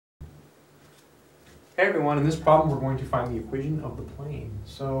Hey everyone, in this problem we're going to find the equation of the plane.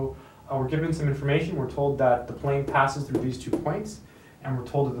 So we're given some information. We're told that the plane passes through these 2 points, and we're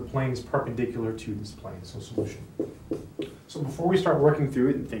told that the plane is perpendicular to this plane. So solution. So before we start working through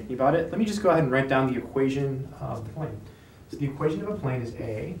it and thinking about it, let me just go ahead and write down the equation of the plane. So the equation of a plane is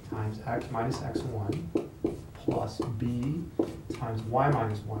A times x minus x1 plus B times y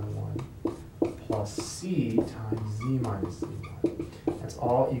minus 1 plus C times z minus z1. That's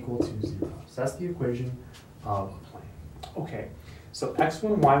all equal to 0. So that's the equation of a plane. Okay, so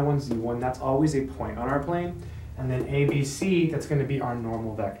x1, y1, z1, that's always a point on our plane. And then a, b, c, that's going to be our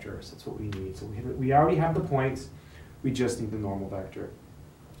normal vectors. That's what we need. So we already have the points. We just need the normal vector.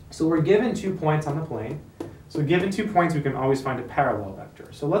 So we're given 2 points on the plane. So given 2 points, we can always find a parallel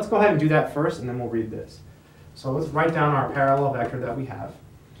vector. So let's go ahead and do that first, and then we'll read this. So let's write down our parallel vector that we have.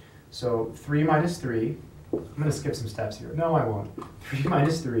 So 3 minus 3, I'm going to skip some steps here. No, I won't. 3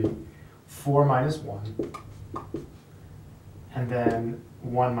 minus 3, 4 minus 1, and then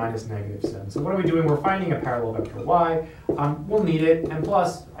 1 minus negative 7. So what are we doing? We're finding a parallel vector y. We'll need it, and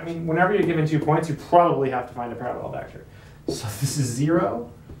plus, I mean, whenever you're given 2 points, you probably have to find a parallel vector. So this is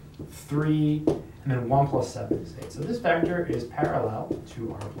 0, 3, and then 1 plus 7 is 8. So this vector is parallel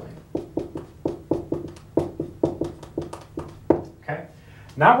to our plane. Okay?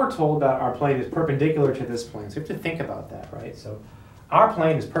 Now we're told that our plane is perpendicular to this plane. So you have to think about that, right? So our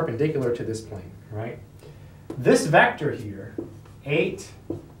plane is perpendicular to this plane, right? This vector here, 8,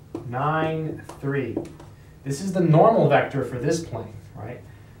 9, 3, this is the normal vector for this plane, right?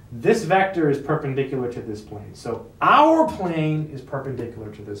 This vector is perpendicular to this plane. So our plane is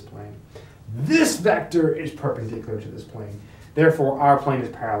perpendicular to this plane. This vector is perpendicular to this plane. Therefore, our plane is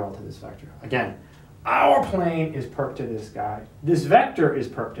parallel to this vector. Again, our plane is perp to this guy. This vector is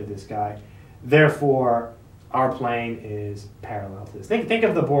perp to this guy. Therefore, our plane is parallel to this. Think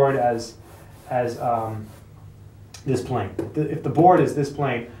of the board as this plane. If the board is this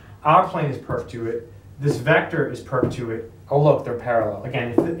plane, our plane is perp to it. This vector is perp to it. Oh, look, they're parallel.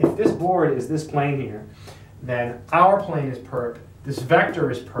 Again, if this board is this plane here, then our plane is perp. This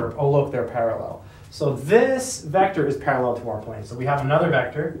vector is perp. Oh, look, they're parallel. So this vector is parallel to our plane. So we have another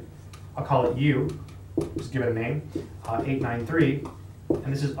vector. I'll call it u. Just give it a name. 8, 9, 3.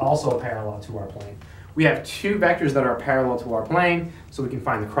 And this is also parallel to our plane. We have 2 vectors that are parallel to our plane, so we can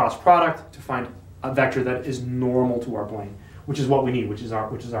find the cross product to find a vector that is normal to our plane, which is what we need, which is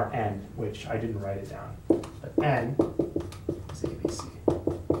our n, which I didn't write it down. But n is ABC.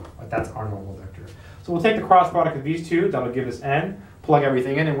 But that's our normal vector. So we'll take the cross product of these 2. That'll give us n. Plug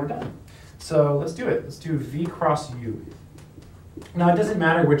everything in, and we're done. So let's do it. Let's do v cross u. Now it doesn't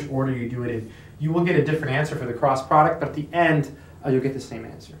matter which order you do it in. You will get a different answer for the cross product, but at the end you'll get the same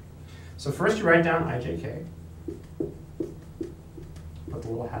answer. So first you write down ijk. Put the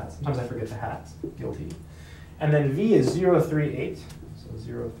little hat. Sometimes I forget the hats. Guilty. And then v is 0, 3, 8. So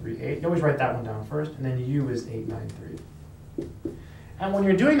 0, 3, 8. You always write that one down first. And then u is 8, 9, 3. And when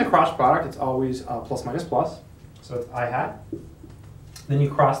you're doing the cross product, it's always plus minus plus. So it's I hat. Then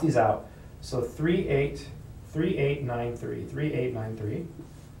you cross these out. So 3, 8, 3, 8, 9, 3. 3, 8, 9, 3.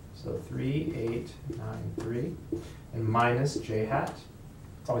 So 3, 8, 9, 3. And minus j hat.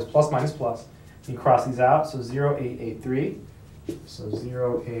 It's always plus minus plus. You cross these out. So 0, 8, 8, 3. So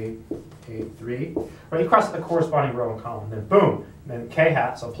 0, 8, 8, 3. Right, you cross the corresponding row and column. Then boom. Then k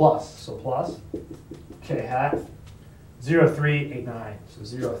hat. So plus. So plus k hat. 0, 3, 8, 9. So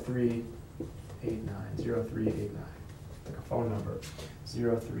 0, 3, 8, 9. 0, 3, 8, 9. Like a phone number.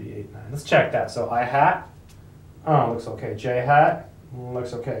 0, 3, 8, 9. Let's check that. So I hat. Oh, looks okay. J hat.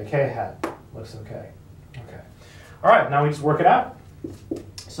 Looks okay. K hat. Looks okay. Okay. All right, now we just work it out.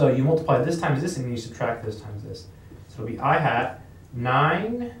 So you multiply this times this, and then you subtract this times this. So it'll be I hat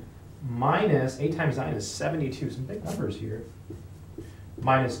 9 minus 8 times 9 is 72. Some big numbers here.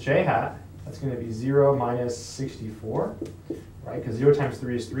 Minus j hat. That's going to be 0 minus 64, right? Because 0 times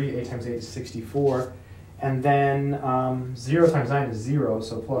 3 is 3. 8 times 8 is 64. And then 0 times 9 is 0.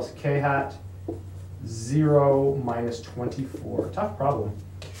 So plus k hat 0 minus 24. Tough problem.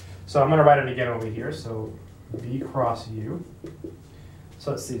 So I'm going to write it again over here. So v cross u.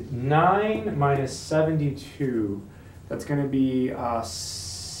 So let's see. 9 minus 72. That's going to be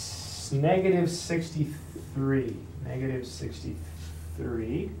negative 63. Negative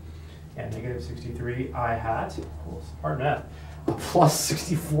 63. Yeah, negative 63 I hat. Oh, hard math. Plus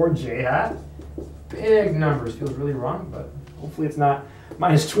 64 j hat. Big numbers. Feels really wrong, but hopefully it's not.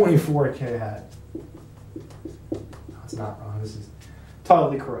 Minus 24 k hat. No, it's not wrong. This is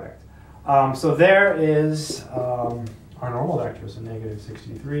totally correct. So there is our normal vector. So negative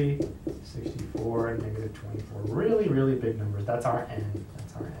 63, 64, and negative 24. Really, really big numbers. That's our n.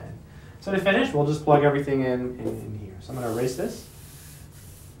 That's our n. So to finish, we'll just plug everything in here. So I'm going to erase this.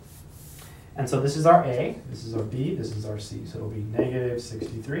 And so this is our A, this is our B, this is our C. So it'll be negative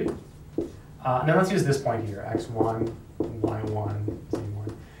 63. And then let's use this point here, x1, y1,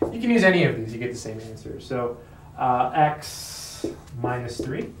 z1. You can use any of these, you get the same answer. So x minus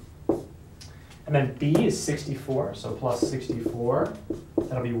 3. And then B is 64, so plus 64.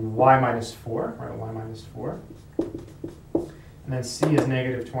 That'll be y minus 4, right, y minus 4. And then C is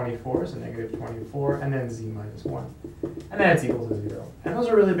negative 24, so negative 24, and then Z minus 1. And then it's equal to 0. And those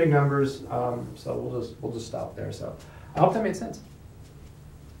are really big numbers, so we'll just stop there. So I hope that made sense.